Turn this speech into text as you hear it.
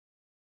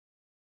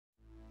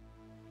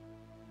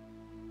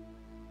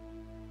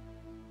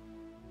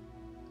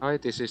Hi,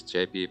 this is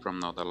JP from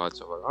Now the Lights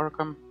Over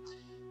Arkham.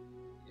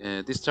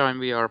 This time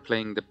we are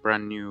playing the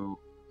brand new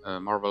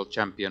Marvel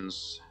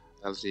Champions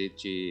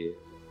LCG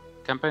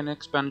campaign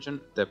expansion,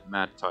 the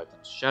Mad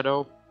Titan's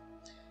Shadow.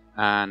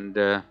 And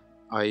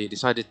I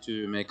decided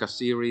to make a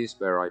series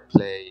where I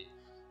play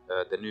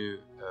the new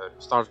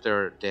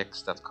starter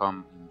decks that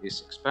come in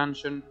this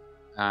expansion.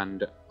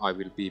 And I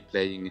will be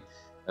playing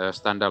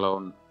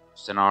standalone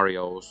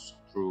scenarios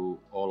through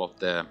all of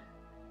the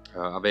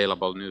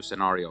available new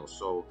scenarios.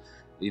 So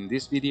in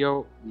this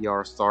video we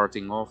are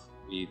starting off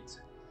with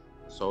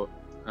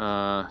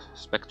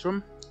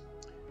Spectrum,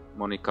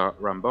 Monica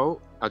Rambeau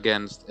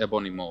against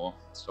Ebony Maw.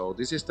 So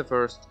this is the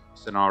first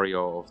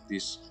scenario of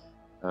this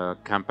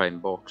campaign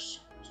box.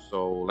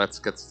 So let's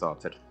get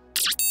started.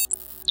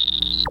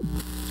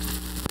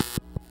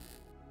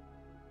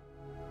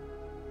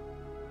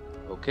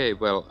 Okay,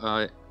 well,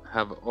 I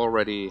have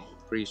already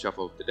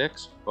pre-shuffled the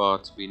decks,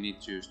 but we need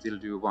to still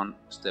do one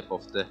step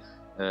of the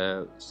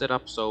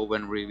setup. So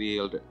when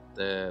revealed,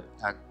 the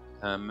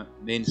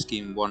main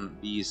scheme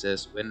 1B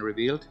says, when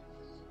revealed,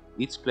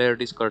 each player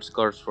discards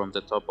cards from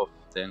the top of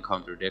the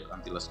encounter deck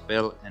until a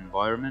spell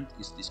environment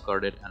is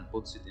discarded and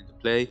puts it into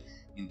play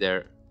in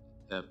their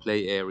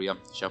play area.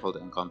 Shuffle the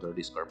encounter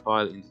discard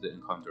pile into the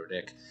encounter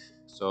deck.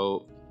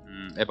 So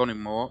Ebony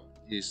Maw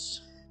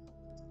is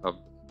a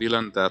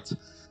villain that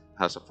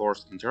has a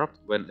forced interrupt.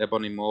 When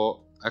Ebony Maw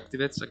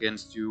activates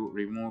against you,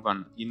 remove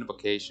an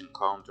invocation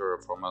counter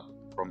from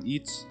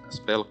each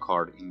spell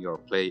card in your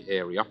play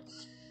area.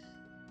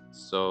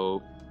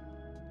 So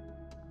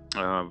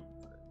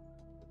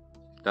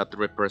that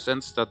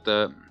represents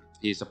that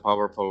he's a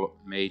powerful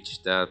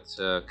mage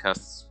that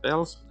casts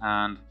spells,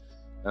 and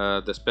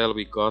the spell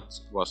we got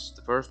was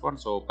the first one,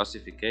 so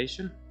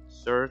Pacification,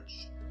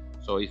 Search.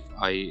 So if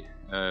I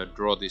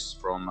draw this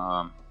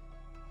from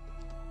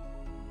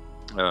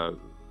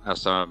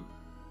as a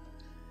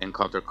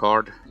encounter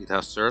card, it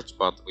has Search,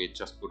 but we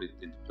just put it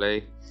into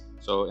play.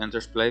 So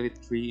enters play with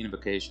 3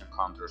 invocation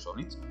counters on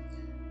it.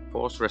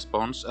 Pause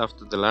response: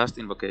 after the last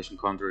invocation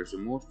counter is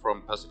removed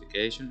from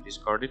Pacification,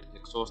 discard it,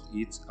 exhaust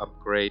each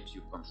upgrade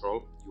you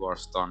control, you are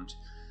stunned.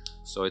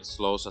 So it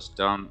slows us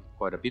down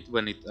quite a bit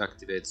when it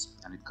activates,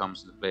 and it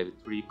comes into play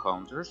with 3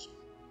 counters.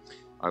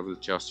 I will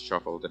just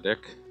shuffle the deck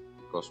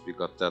because we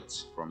got that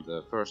from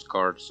the first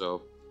card,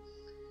 so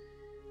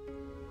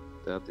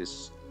that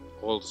is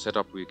all the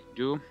setup we can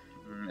do.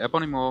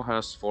 Ebony Maw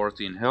has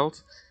 14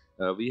 health.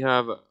 We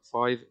have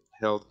 5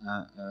 health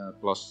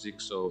plus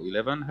 6, so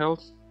 11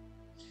 health.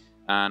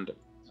 And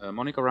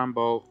Monica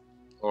Rambeau,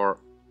 or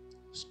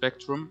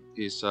Spectrum,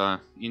 is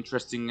an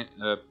interesting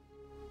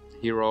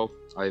hero.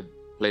 I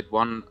played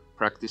one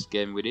practice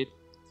game with it.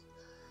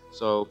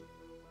 So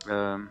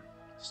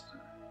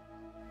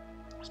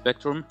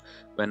Spectrum,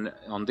 when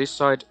on this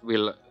side,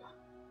 will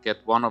get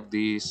one of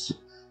these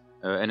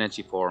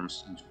energy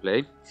forms into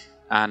play,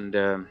 and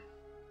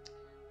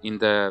in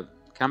the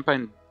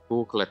campaign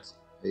booklet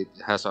it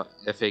has a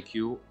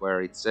FAQ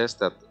where it says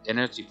that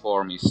energy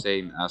form is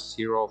same as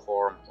hero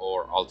form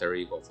or alter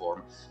ego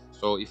form.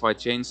 So if I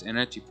change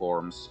energy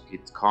forms,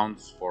 it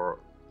counts for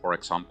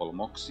example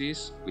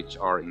Moxies, which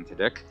are in the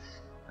deck.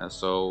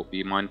 So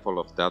be mindful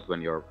of that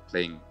when you're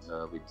playing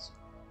with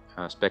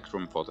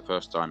Spectrum for the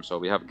first time. So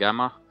we have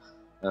Gamma,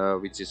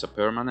 which is a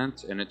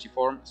permanent energy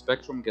form.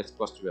 Spectrum gets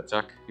 +2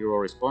 attack. Hero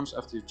response: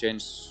 after you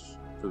change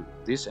to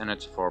this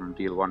energy form,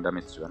 deal 1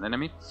 damage to an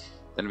enemy.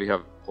 Then we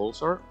have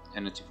Pulsar,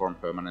 energy form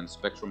permanent.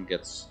 Spectrum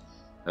gets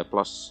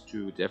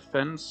 +2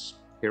 defense.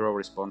 Hero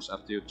response: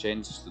 after you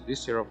change to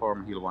this hero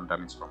form, heal 1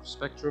 damage from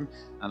Spectrum.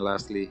 And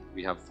lastly,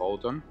 we have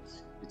Photon,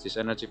 which is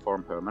energy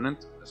form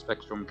permanent.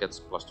 Spectrum gets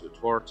 +2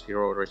 thwart.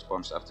 Hero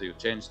response: after you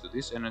change to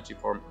this energy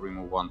form,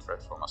 remove 1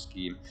 threat from a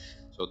scheme.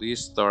 So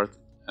these start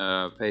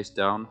face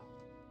down.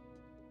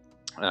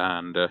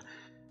 And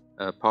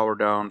power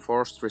down: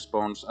 forced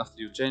response: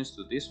 after you change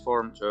to this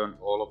form, turn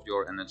all of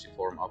your energy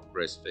form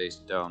upgrades face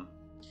down.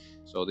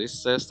 So this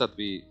says that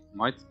we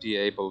might be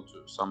able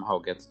to somehow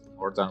get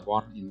more than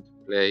one in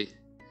play,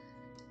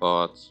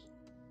 but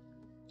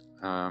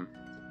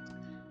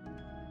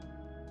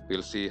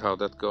we'll see how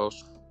that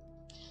goes.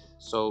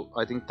 So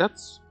I think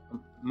that's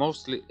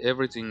mostly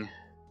everything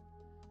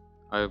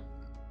I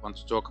want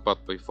to talk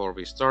about before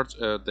we start.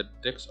 The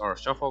decks are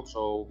shuffled,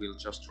 so we'll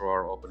just draw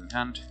our opening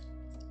hand.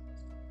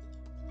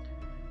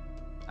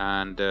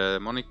 And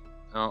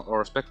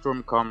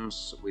Spectrum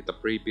comes with a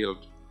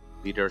pre-built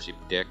leadership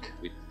deck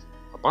with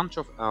a bunch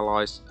of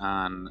allies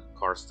and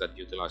cards that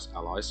utilize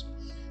allies.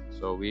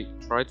 So we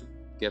try to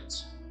get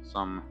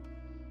some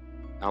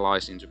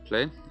allies into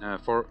play.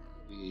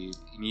 We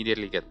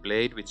immediately get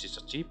Blade, which is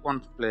a cheap one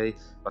to play,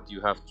 but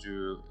you have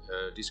to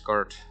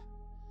discard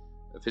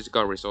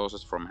physical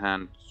resources from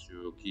hand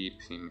to keep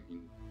him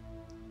in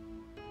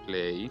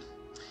play.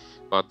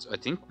 But I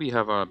think we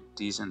have a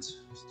decent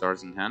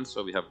starting hand.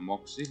 So we have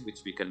Moxie,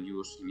 which we can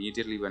use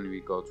immediately when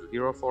we go to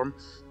hero form.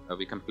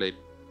 We can play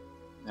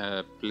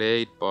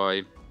Blade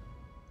by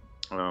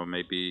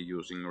maybe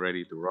using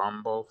Ready to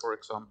Rumble, for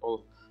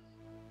example.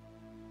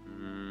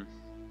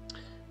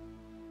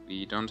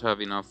 We don't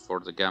have enough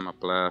for the gamma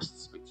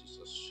blasts, which is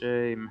a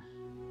shame.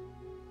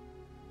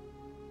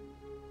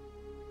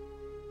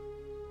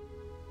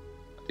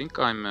 I think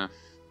I'm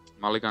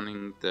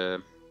mulliganing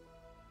the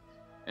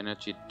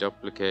energy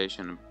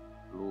duplication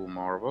blue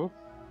marble.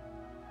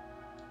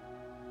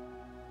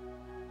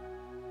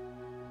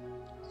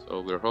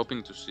 So we're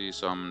hoping to see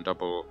some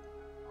double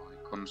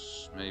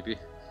icons, maybe.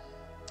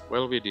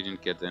 Well, we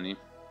didn't get any.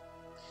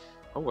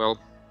 Oh well.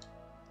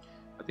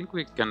 I think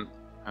we can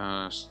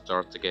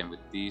start the game with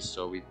these.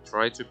 So we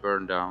try to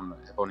burn down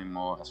Ebony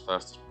Maw as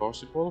fast as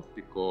possible,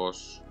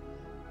 because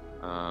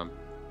I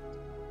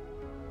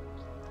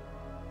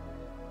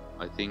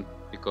think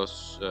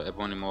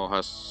Ebony Maw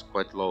has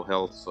quite low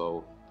health,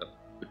 so that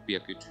could be a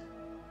good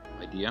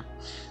idea.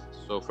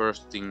 So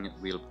first thing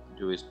we'll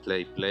do is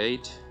play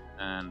Blade,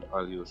 and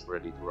I'll use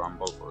Ready to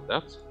Rumble for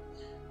that.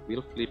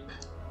 We'll flip,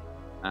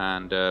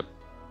 and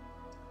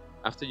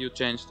after you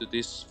change to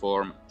this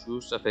form,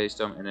 choose a face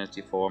down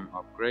energy form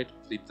upgrade,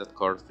 flip that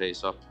card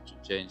face up to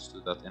change to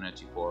that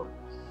energy form.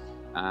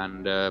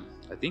 And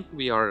I think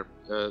we are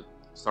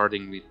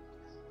starting with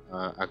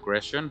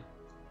aggression,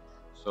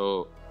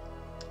 so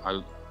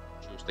I'll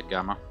choose the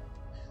gamma.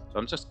 So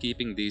I'm just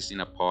keeping these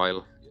in a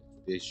pile.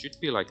 They should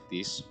be like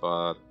this,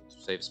 but to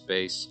save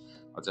space,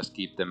 I'll just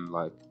keep them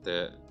like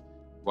the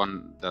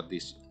one that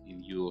is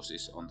in use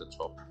is on the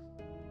top.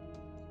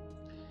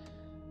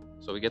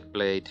 So we get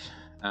Blade,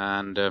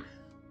 and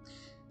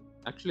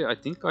actually I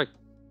think I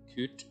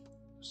could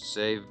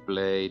save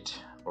Blade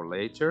for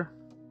later,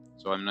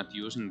 so I'm not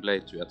using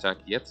Blade to attack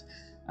yet.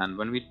 And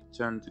when we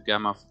turn to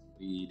gamma,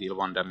 we deal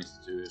 1 damage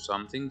to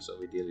something, so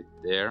we deal it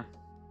there.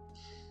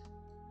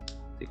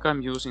 I think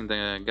I'm using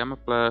the Gamma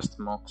Blast,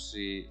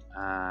 Moxie,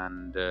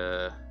 and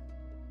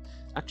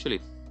actually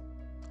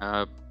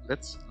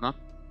let's not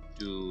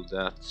do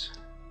that.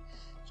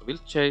 So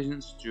we'll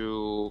change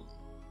to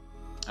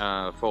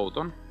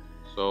Photon,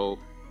 so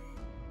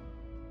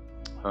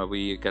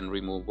we can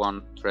remove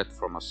 1 threat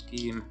from a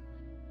scheme.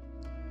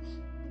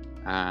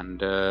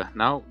 And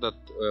now that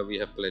we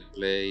have played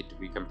Blade,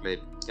 we can play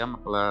Gamma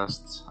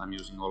Blast. I'm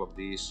using all of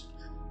these,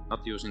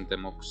 not using the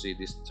Moxie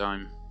this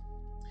time.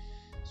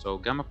 So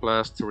Gamma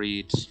Blast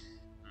reads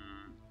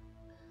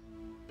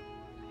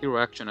hero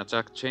action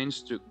attack,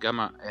 change to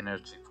Gamma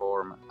energy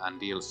form and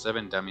deal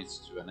 7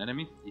 damage to an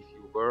enemy. If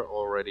you were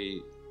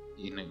already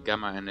in a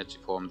Gamma energy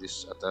form,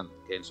 this attack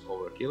gains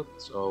overkill.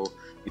 So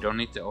we don't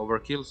need the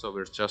overkill, so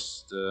we're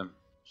just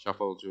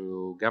shuffle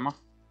to Gamma.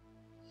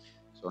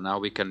 So now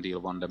we can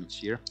deal 1 damage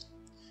here.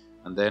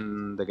 And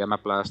then the Gamma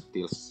Blast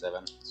deals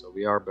 7. So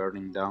we are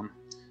burning down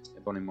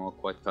Ebony Maw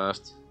quite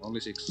fast. Only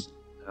 6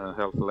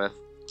 health left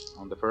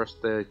on the first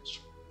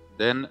stage.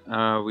 Then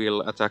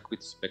we'll attack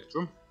with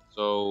Spectrum.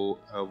 So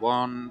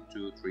 1,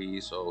 2,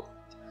 3, so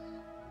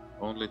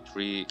only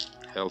 3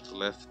 health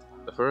left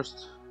on the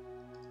first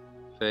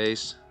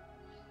phase.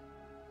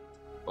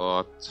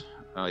 But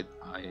I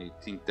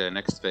think the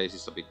next phase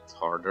is a bit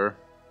harder.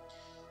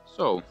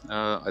 So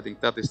I think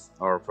that is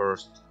our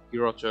first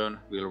hero turn.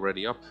 We'll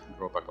ready up,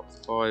 draw back up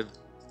to 5.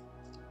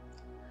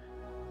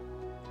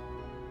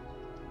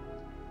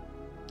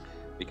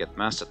 We get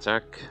mass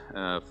attack,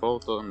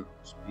 photon,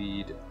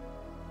 speed,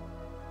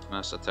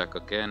 mass attack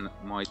again,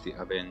 mighty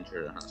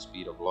avenger, and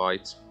speed of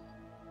light.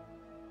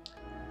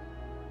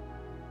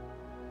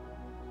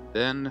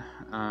 Then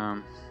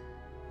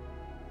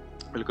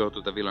we'll go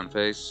to the villain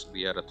phase.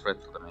 We add a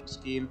threat to the main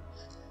scheme.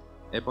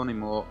 Ebony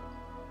Maw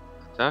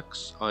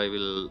attacks. I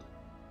will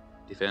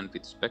defend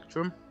with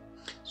Spectrum.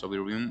 So we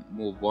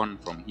remove 1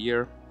 from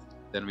here.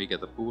 Then we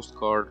get a boost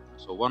card.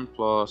 So 1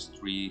 plus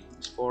 3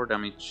 is 4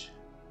 damage.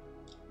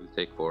 We'll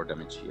take 4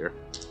 damage here.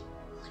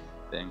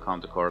 The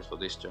encounter card for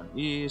this turn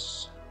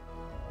is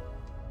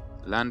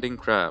Landing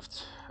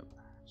Craft.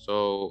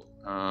 So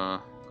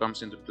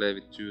comes into play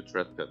with 2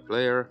 threat per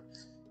player.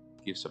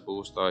 Gives a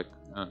boost like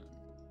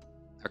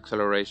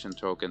acceleration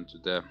token to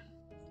the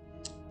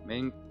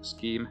main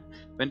scheme.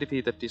 When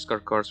defeated,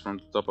 discard cards from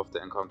the top of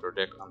the encounter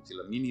deck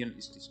until a minion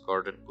is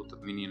discarded. Put the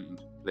minion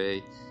into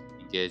play.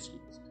 Engage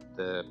with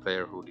the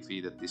player who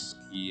defeated this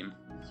scheme.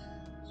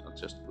 So I'll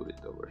just put it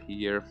over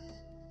here.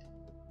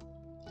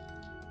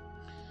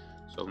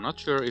 So I'm not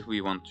sure if we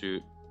want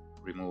to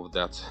remove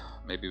that.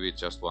 Maybe we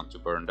just want to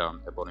burn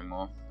down Ebony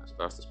Maw as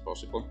fast as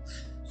possible.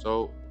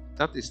 So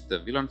that is the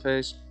villain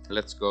phase.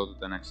 Let's go to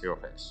the next hero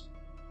phase.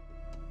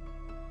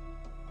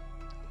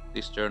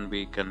 This turn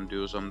we can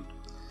do some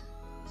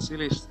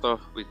silly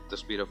stuff with the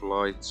speed of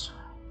light.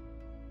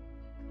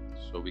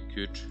 So we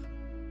could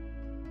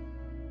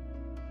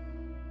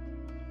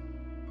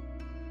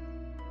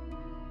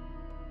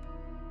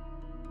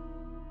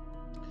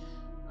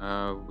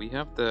we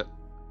have the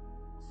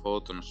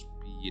photon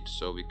speed,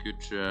 so we could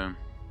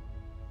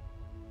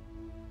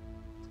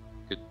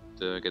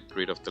get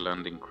rid of the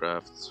landing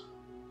crafts,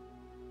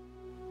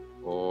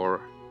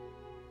 or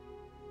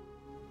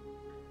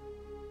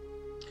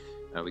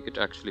we could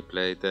actually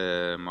play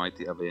the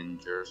Mighty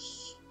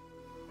Avengers.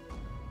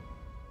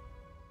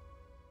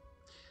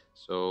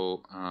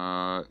 So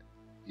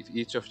if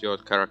each of your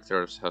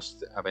characters has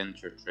the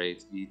Avenger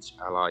trait, each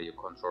ally you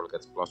control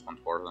gets +1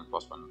 force and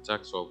 +1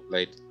 attack, so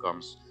Blade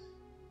comes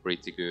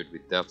pretty good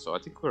with that, so I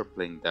think we're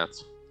playing that.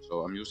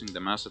 So I'm using the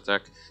mass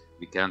attack.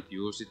 We can't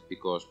use it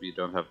because we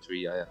don't have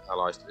 3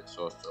 allies to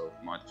exhaust, so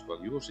might as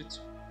well use it.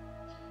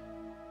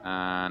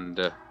 And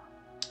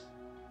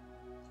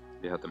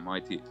we have the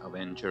Mighty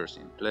Avengers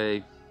in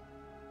play.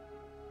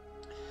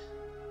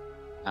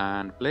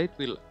 And Blade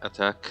will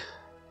attack,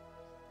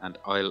 and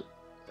I'll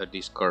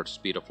discard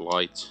Speed of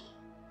Light,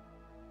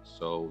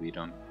 so we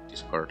don't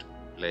discard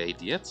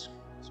Blade yet.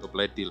 So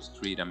Blade deals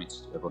 3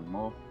 damage to Ebony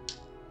Maw.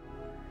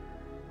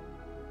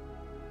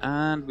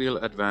 And we'll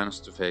advance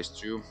to phase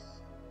 2.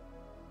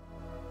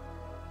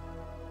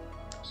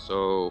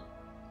 So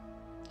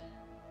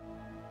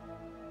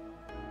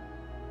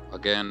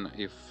again,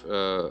 if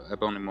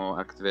Ebony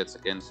Maw activates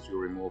against you,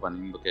 remove an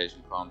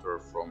invocation counter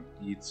from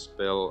each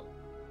spell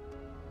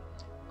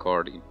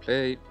card in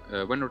play.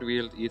 When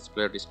revealed, each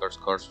player discards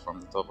cards from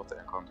the top of the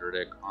encounter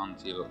deck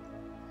until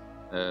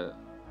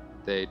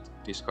they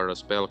discard a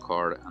spell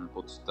card and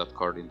puts that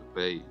card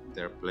into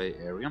their play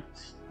area.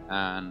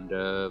 And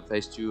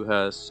phase 2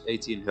 has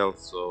 18 health,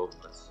 so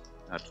let's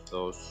add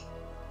those.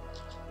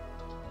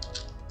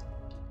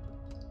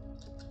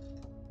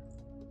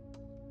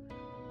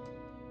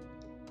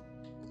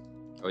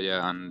 Oh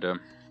yeah, and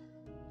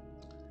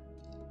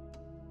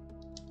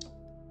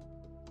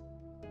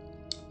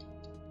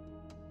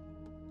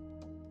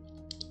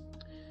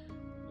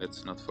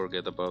let's not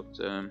forget about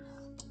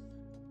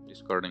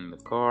discarding the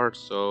card.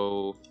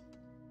 So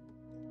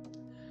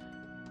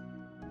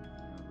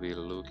we're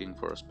looking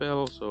for a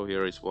spell, so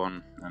here is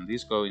one, and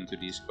these go into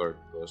discard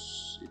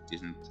because it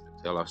didn't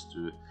tell us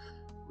to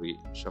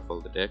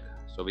reshuffle the deck.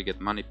 So we get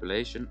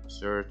Manipulation,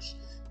 Search,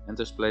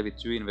 enters play with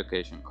 2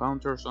 invocation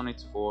counters on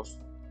its force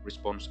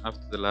response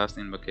after the last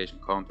invocation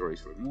counter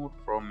is removed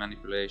from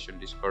Manipulation,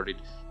 discarded,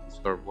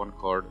 discard 1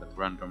 card at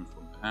random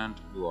from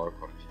hand. You are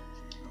confused.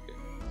 Okay,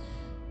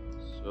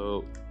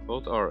 so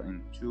both are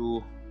in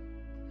 2.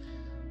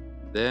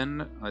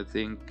 Then I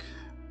think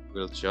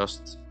we'll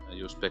just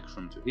use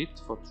Spectrum to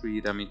hit for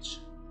 3 damage.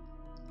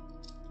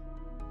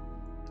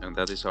 And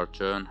that is our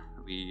turn.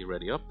 We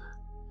ready up.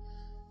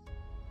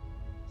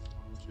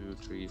 1, 2,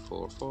 3,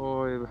 4,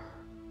 5.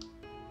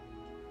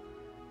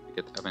 We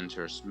get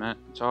Avengers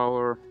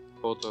Tower,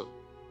 Photo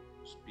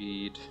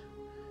Speed,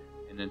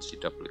 Energy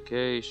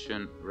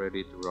Duplication,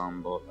 Ready to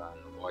Rumble,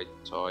 and White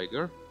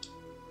Tiger.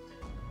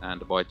 And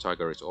the White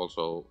Tiger is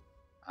also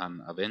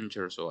an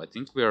Avenger, so I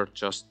think we are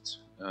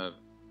just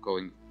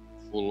going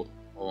full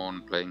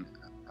on playing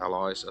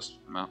allies as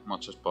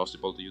much as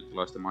possible to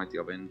utilize the Mighty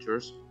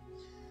Avengers,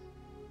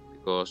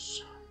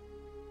 because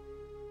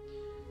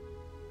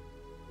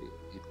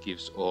it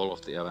gives all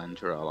of the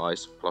Avenger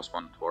allies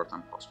 +1 thwart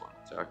and +1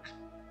 attack.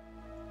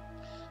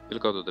 We'll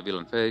go to the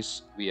villain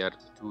phase. We add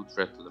 2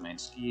 threat to the main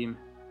scheme.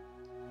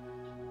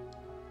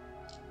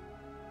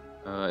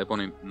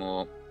 Ebony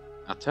Maw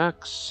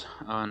attacks,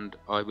 and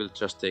I will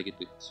just take it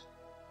with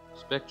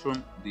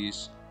Spectrum.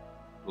 These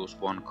lose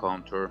 1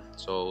 counter,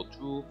 so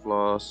 2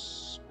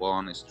 plus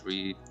 1 is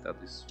 3, that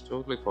is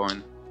totally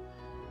fine.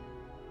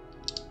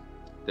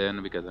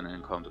 Then we get an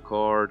encounter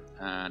card,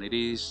 and it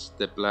is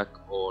the Black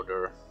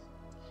Order.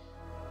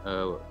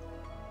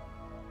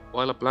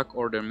 While a Black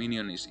Order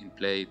minion is in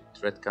play,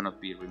 threat cannot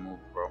be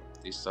removed from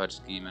this side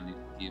scheme, and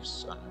it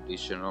gives an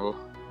additional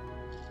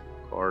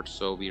card,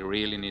 so we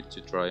really need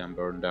to try and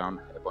burn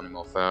down Ebony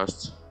Maw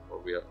fast, or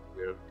we'll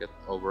get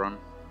overrun.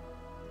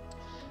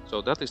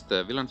 So that is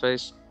the villain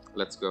phase.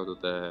 Let's go to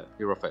the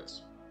hero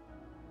phase.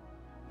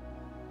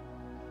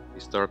 We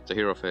start the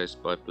hero phase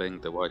by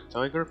playing the White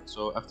Tiger.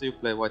 So after you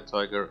play White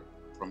Tiger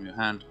from your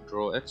hand,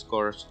 draw X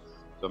cards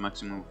to a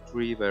maximum of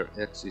 3, where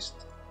X is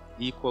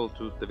equal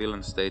to the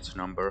villain stage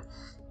number.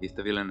 If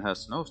the villain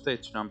has no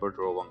stage number,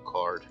 draw 1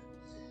 card.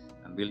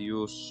 And we'll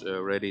use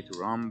Ready to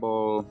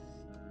Rumble,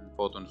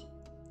 Photon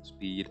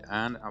Speed,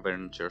 and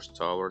Avengers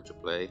Tower to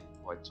play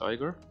White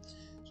Tiger.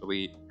 So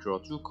we draw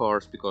 2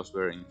 cards because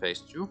we're in phase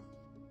 2.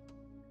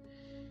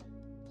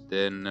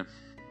 Then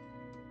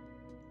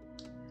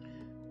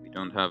we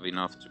don't have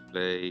enough to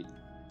play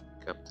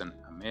Captain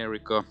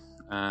America,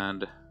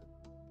 and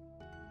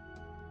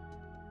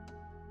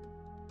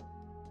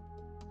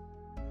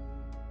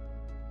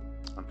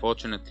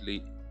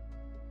unfortunately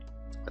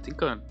I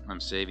think I'm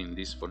saving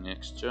this for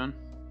next turn,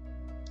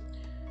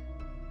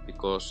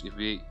 because if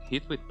we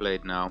hit with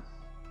Blade now,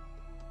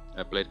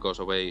 Blade goes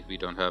away if we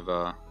don't have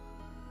a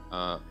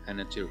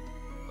energy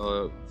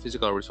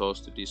physical resource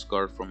to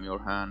discard from your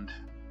hand.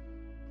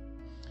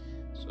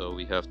 So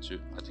we have to,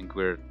 I think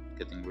we're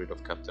getting rid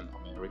of Captain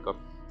America.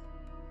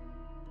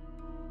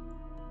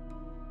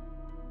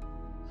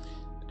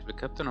 Actually,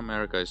 Captain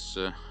America is,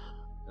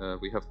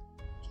 we have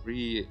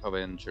 3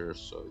 Avengers,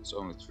 so it's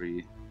only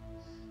 3.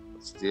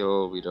 But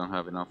still, we don't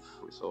have enough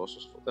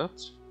resources for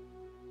that.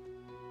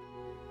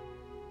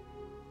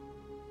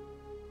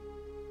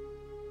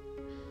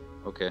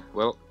 Okay,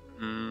 well,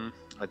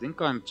 I think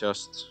I'm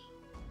just...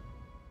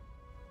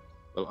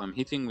 Well, I'm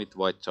hitting with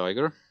White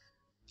Tiger.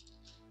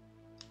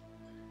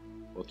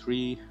 for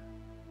 3.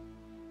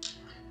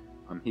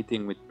 I'm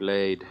hitting with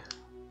blade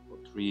for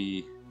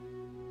 3.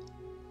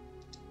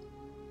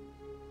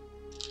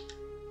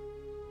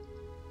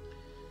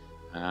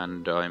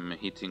 And I'm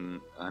hitting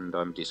and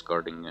I'm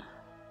discarding.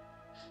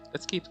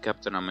 Let's keep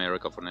Captain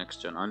America for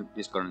next turn. I'm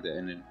discarding the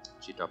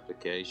energy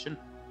application.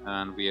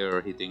 And we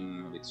are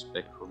hitting with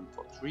Spectrum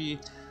for 3.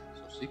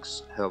 So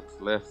 6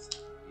 health left.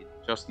 We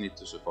just need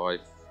to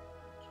survive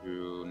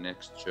to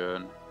next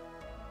turn.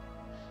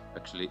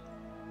 Actually,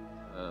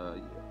 yeah,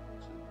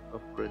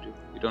 upgrade it.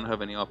 We don't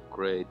have any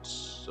upgrades,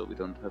 so we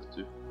don't have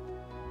to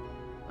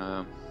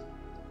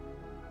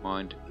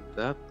mind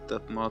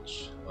that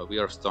much. We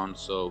are stunned,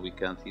 so we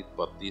can't hit,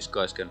 but these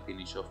guys can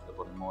finish off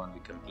Ebony Maw and we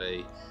can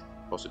play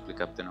possibly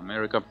Captain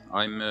America.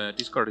 I'm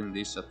discarding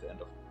this at the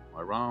end of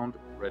my round,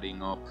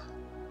 readying up,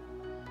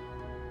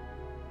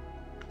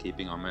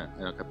 keeping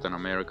Captain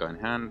America in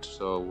hand.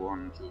 So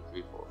 1, 2,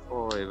 3,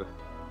 4, 5.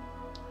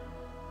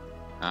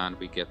 And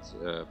we get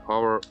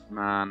Power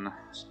Man,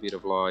 Speed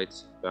of Light,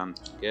 Band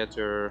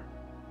Together,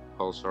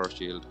 Pulsar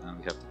Shield, and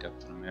we have the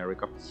Captain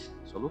America.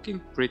 So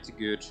looking pretty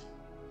good.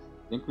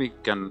 I think we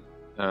can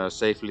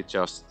safely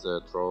just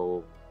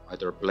throw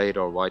either Blade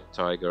or White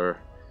Tiger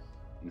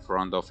in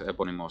front of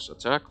Ebony Maw's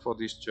attack for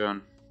this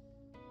turn.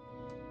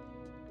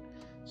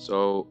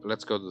 So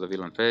let's go to the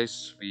villain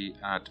phase. We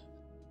add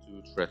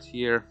 2 threat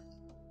here.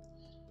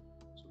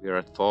 So we are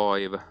at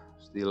 5,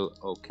 still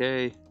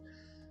okay.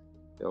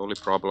 The only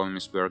problem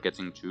is we are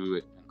getting 2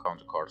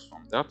 encounter cards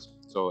from that.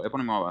 So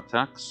Ebony Maw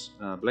attacks,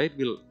 Blade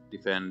will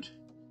defend.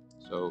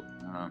 So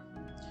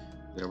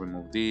we'll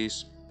remove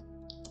these.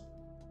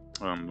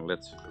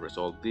 Let's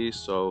resolve these.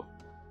 So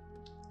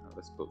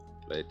let's put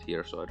Blade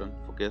here so I don't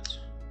forget.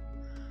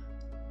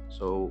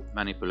 So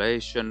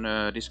manipulation,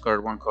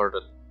 discard 1 card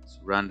that's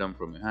random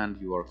from your hand.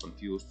 You are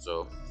confused,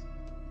 so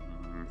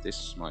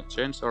this might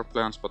change our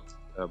plans, but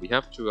we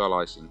have 2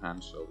 allies in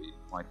hand, so we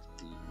might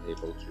be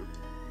able to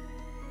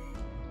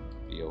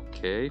be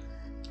okay.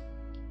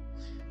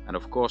 And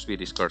of course we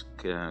discard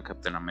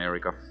Captain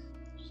America.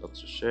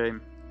 Such a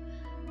shame.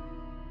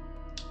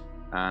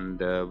 And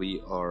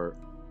we are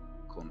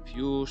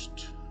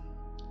confused.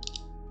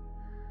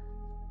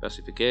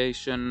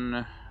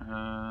 Pacification.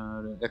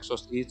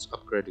 Exhaust eats,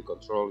 upgrade your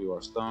control, you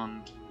are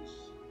stunned.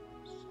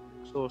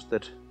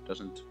 Exhausted,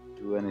 doesn't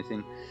do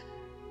anything.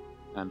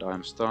 And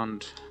I'm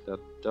stunned,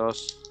 that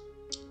does.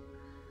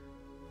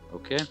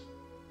 Okay.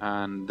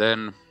 And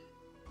then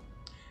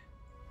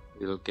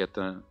we'll get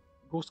a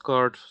boost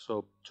card,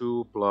 so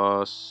 2 +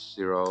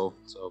 0,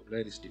 so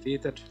Blade is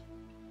defeated.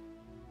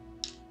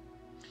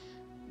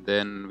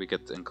 Then we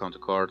get the encounter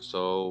card,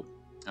 so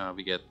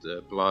we get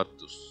Blood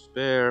to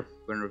Spare.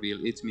 When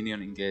revealed, each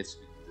minion engaged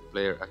with the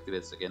player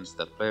activates against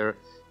that player.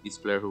 Each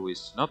player who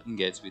is not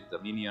engaged with the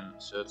minion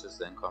searches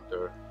the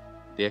encounter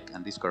deck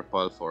and discard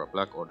pile for a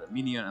Black Order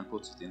minion and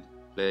puts it into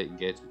play,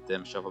 engage with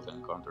them, shuffle the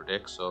encounter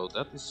deck. So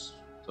that is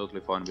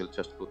totally fine, we'll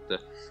just put the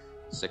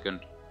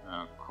second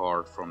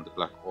card from the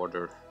Black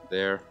Order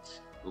there.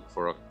 Look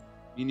for a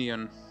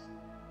minion.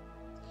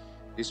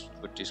 This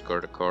would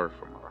discard a card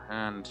from our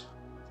hand.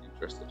 Not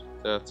interested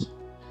in that.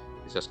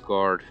 This has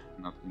guard.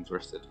 Not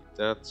interested in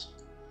that.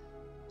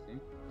 I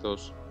think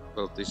those.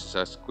 Well, this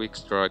has quick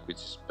strike, which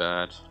is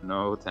bad.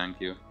 No,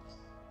 thank you.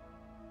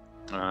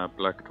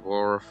 Black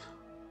Dwarf.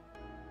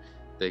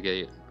 They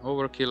get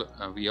overkill.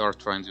 We are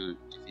trying to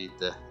defeat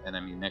the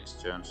enemy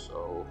next turn,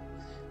 so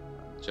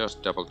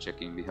just double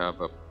checking. We have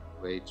a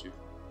way to.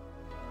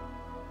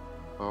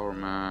 Power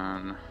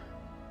Man.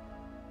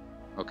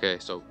 Okay,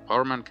 so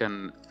Power Man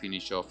can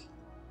finish off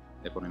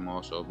Ebony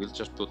Maw, so we'll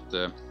just put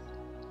the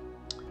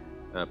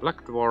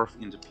Black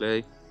Dwarf into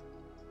play.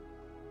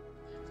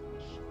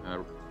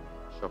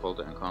 Shuffle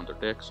the encounter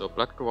deck. So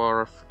Black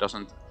Dwarf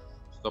doesn't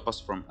stop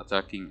us from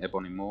attacking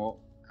Ebony Maw,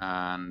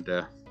 and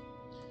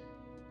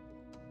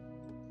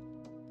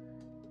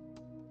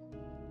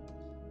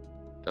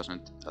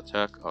doesn't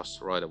attack us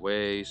right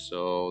away,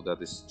 so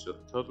that is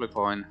totally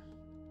fine.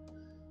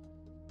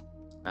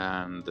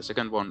 And the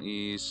second one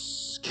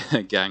is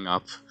gang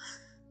up.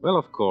 Well,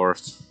 of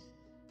course.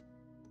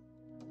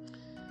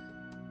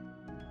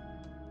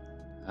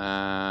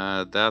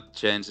 That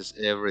changes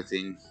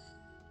everything.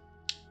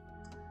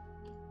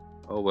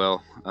 Oh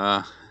well.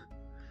 I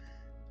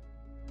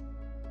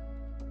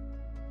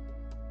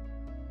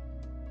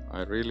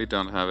really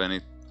don't have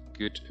any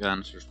good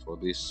answers for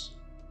this.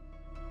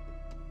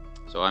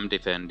 So I'm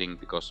defending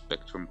because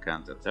Spectrum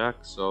can't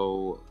attack.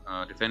 So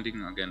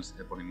defending against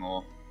Ebony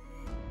Maw.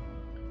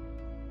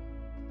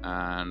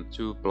 And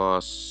 2 +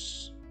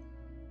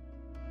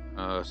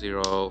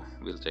 0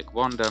 will take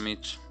 1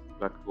 damage.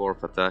 Black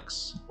Dwarf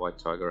attacks, White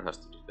Tiger has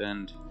to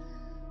defend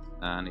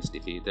and is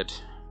defeated.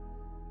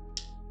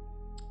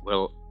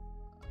 Well,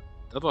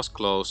 that was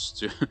close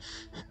to.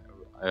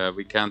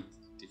 We can't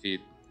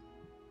defeat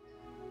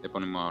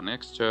Ebony Maw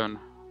next turn,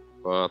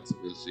 but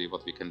we'll see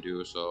what we can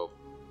do. So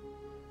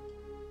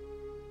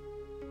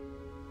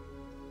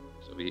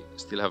we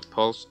still have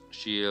Pulse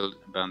Shield,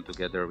 Band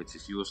Together, which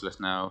is useless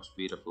now,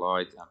 Speed of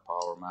Light and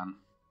Power Man.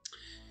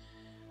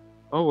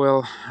 Oh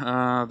well,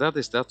 that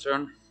is that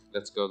turn.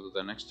 Let's go to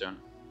the next turn.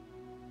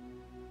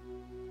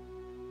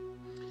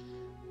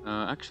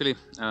 Actually,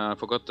 I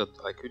forgot that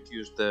I could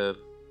use the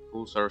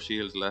pulsar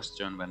shield last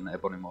turn when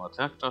Ebony Maw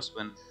attacked us.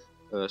 When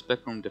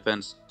Spectrum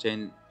Defense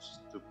changed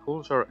to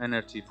pulsar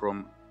energy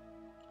from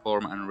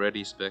form and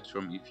ready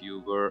Spectrum, if you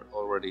were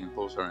already in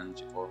pulsar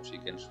energy form, she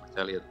can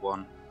retaliate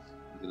 1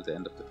 until the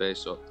end of the phase.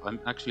 So I'm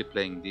actually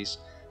playing this,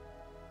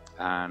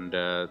 and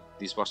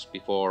this was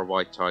before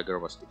White Tiger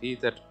was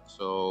defeated,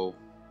 so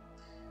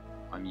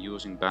I'm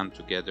using Band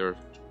Together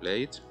to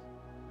play it.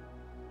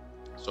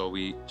 So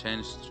we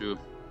changed to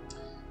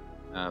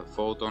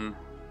Photon,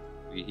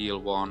 we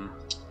heal 1,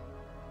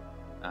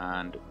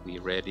 and we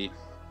ready.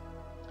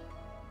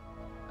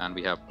 And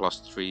we have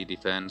 +3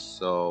 defense,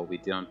 so we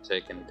don't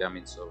take any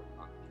damage, so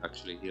we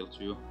actually heal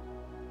 2.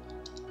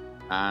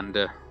 And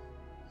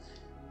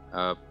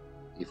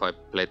if I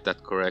played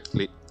that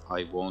correctly,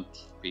 I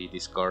won't be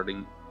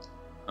discarding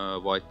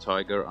White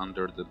Tiger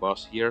under the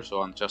boss here,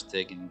 so I'm just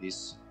taking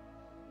this.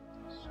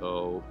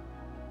 So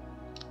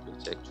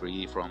we'll take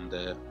 3 from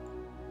the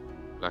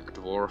Black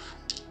Dwarf.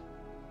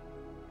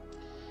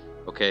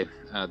 Okay,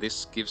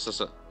 this gives us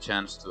a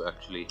chance to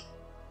actually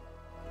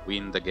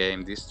win the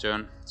game this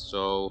turn,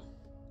 so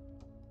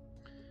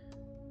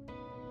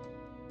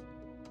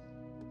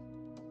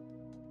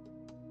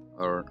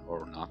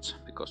or not,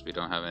 because we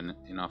don't have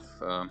enough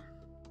to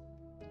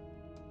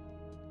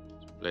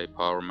play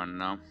Powerman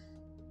now.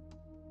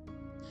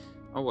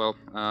 Oh well,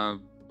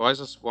 buys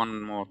us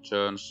 1 more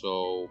turn,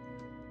 so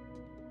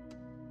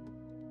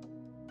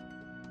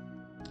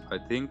I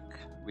think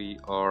we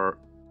are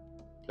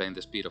playing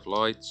the Speed of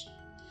Light.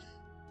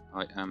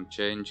 I am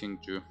changing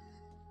to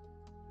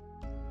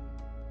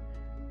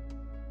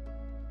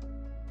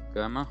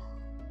Gamma,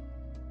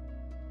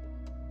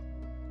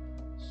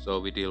 so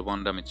we deal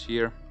 1 damage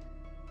here,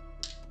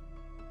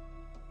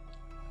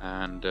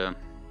 and we'll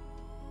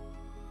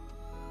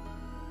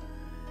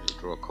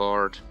draw a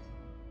card.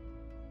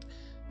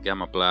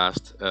 Gamma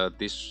Blast.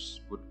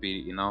 This would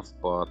be enough,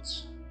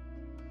 but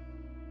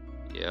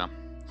yeah,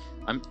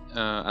 I'm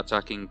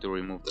attacking to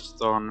remove the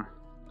stun,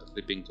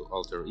 flipping to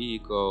Alter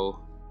Ego,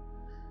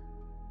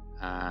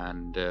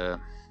 and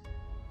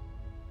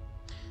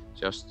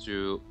just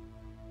to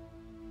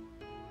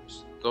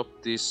stop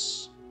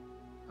this.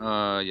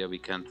 Yeah, we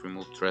can't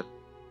remove threat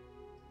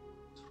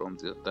from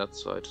that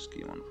side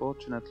scheme,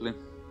 unfortunately.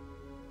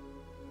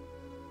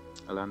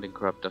 A landing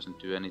crab doesn't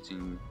do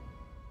anything.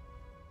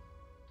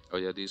 Oh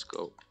yeah, these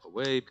go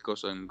away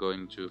because I'm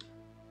going to.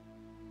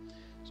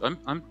 So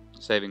I'm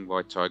saving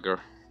White Tiger,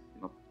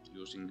 not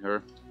using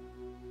her.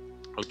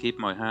 I'll keep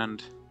my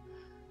hand.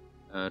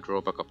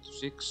 Draw back up to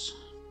 6.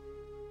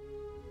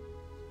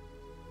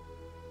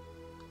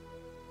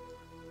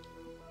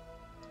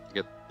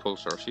 Get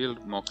Pulsar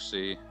Shield,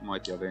 Moxie,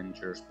 Mighty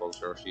Avengers,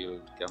 Pulsar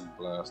Shield, Gamma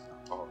Blast,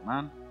 and Power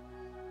Man.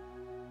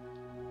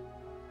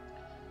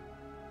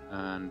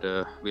 And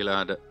we'll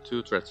add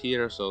 2 threat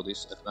here, so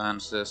this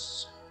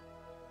advances.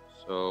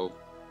 So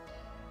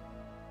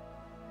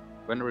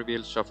when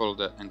revealed, shuffle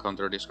the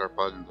encounter discard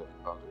pile into the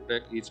encounter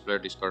deck. Each player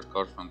discards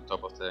cards from the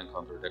top of the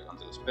encounter deck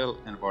until the spell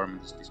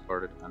environment is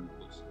discarded and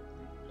puts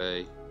in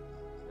play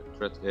the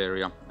threat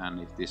area. And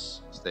if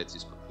this stage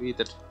is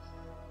completed,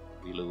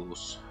 we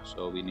lose.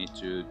 So we need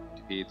to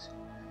defeat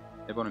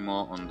Ebony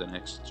Maw on the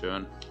next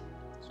turn.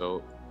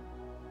 So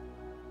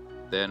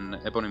then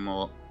Ebony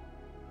Maw,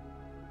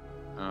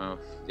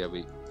 yeah,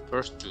 we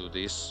first do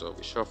this. So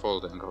we shuffle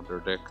the encounter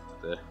deck to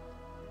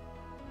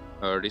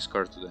the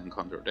discard to the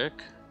encounter deck.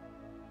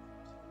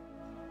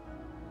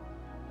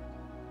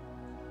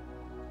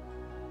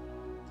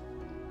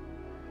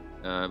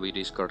 We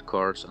discard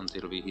cards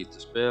until we hit the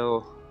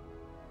spell.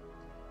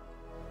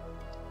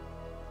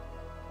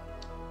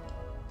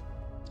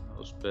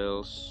 No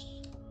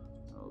spells.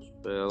 No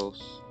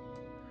spells.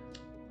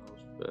 No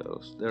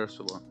spells. There's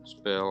 1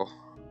 spell.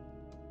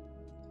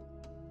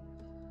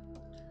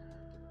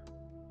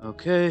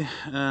 Okay,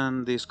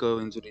 and these go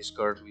into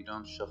discard. We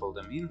don't shuffle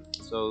them in.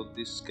 So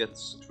this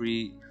gets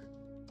 3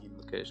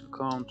 invocation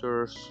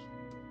counters.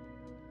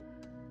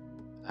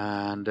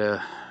 And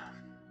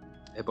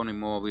Ebony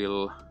Maw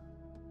will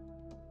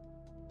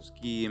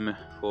scheme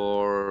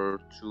for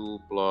 2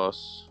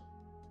 plus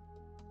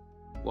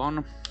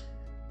 1,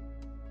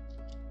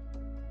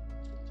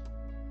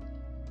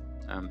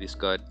 and this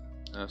guy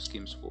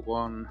schemes for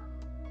 1.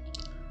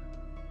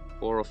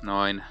 4 of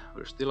 9,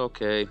 we're still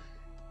okay,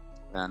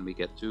 and we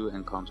get 2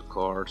 encounter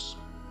cards.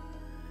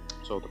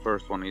 So the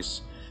first one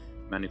is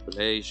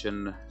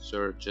Manipulation,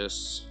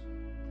 Searches.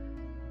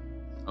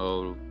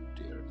 Oh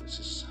dear, this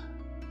is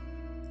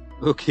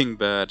looking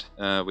bad.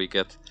 We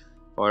get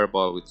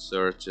Fireball with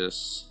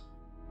Searches.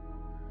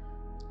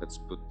 Let's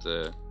put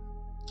the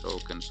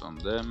tokens on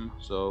them.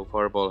 So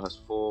Fireball has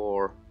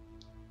 4,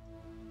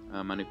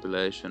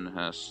 Manipulation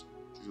has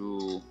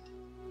 2.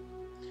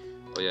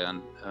 Oh yeah,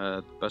 and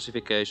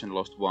Pacification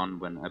lost 1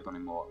 when Ebony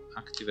Maw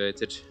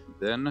activated.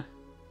 Then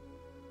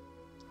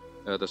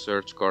the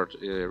search card.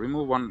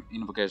 Remove one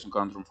invocation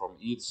counter from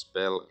each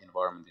spell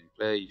environment in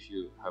play. If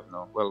you have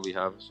no, well, we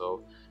have,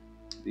 so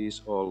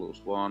these all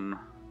lose one.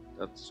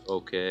 That's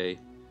okay.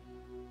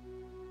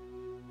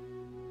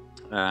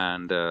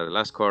 And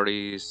last card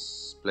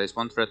is place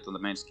one threat on the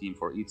main scheme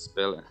for each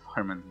spell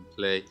environment in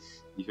play.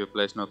 If you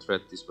place no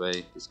threat this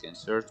way, this gains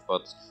search,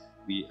 but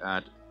we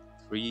add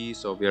 3,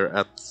 so we're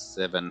at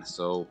 7,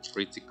 so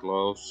pretty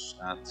close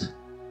at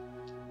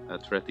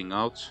threating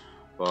out,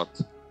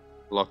 but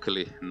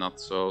luckily not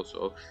so.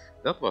 So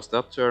that was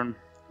that turn.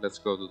 Let's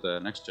go to the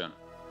next turn.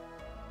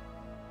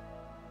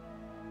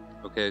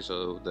 Okay,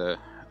 so the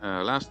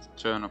last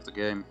turn of the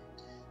game,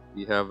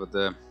 we have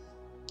the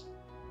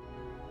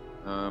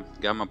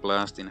Gamma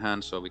Blast in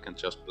hand, so we can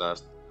just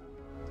blast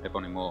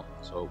Ebony Maw.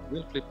 So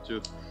we'll flip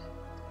to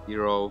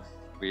hero,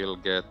 we'll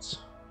get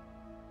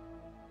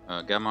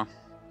Gamma,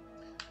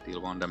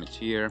 deal 1 damage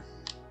here.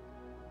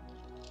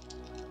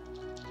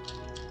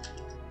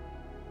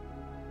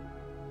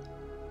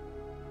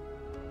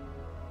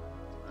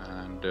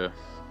 And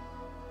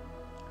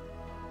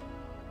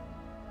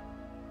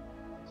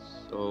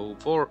so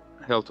 4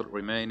 health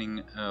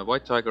remaining.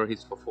 White Tiger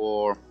hits for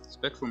 4,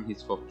 Spectrum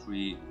hits for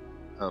 3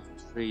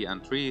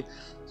 and 3.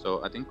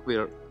 So I think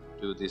we'll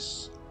do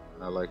this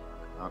like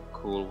a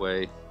cool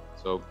way.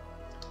 So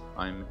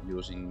I'm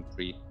using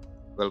 3.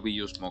 Well, we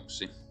use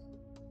Moxie.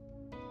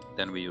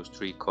 Then we use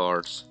 3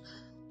 cards.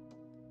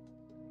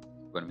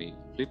 When we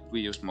flip,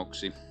 we use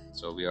Moxie.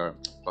 So we are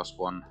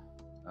 +1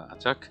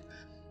 attack.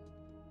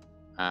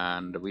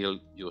 And we'll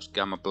use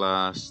Gamma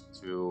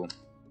Blast to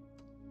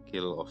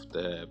kill off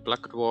the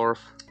Black Dwarf.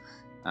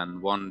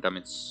 And 1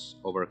 damage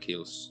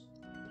overkills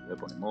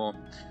Ebony Maw.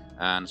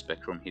 And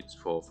Spectrum hits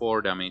for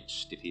 4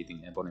 damage,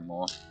 defeating Ebony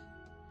Maw.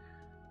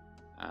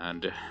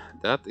 And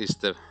that is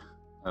the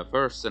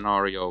first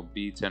scenario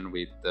beaten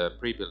with the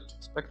pre-built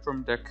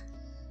Spectrum deck.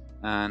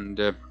 And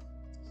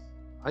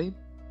I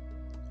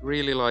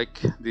really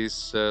like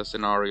this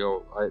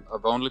scenario.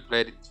 I've only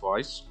played it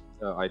twice.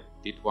 I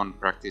did one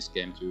practice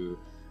game to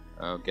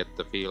get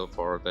the feel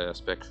for the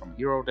Spectrum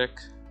hero deck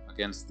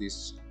against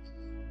this,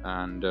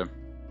 and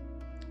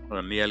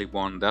nearly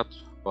won that,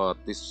 but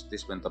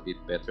this went a bit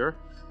better.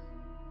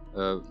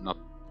 Not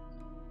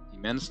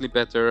immensely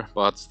better,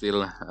 but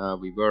still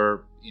we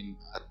were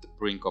at the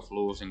brink of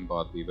losing,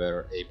 but we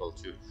were able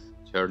to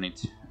turn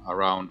it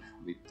around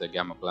with the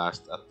Gamma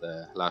Blast at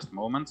the last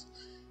moment.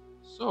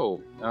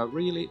 So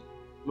really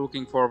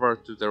looking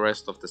forward to the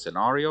rest of the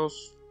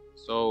scenarios.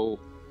 So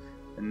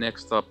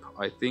next up,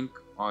 I think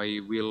I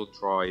will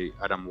try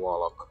Adam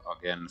Warlock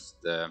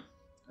against the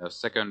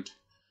second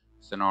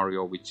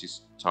scenario, which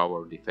is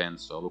tower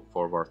defense, so look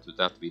forward to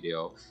that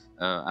video.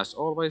 As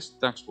always,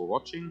 thanks for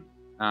watching,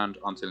 and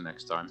until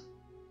next time.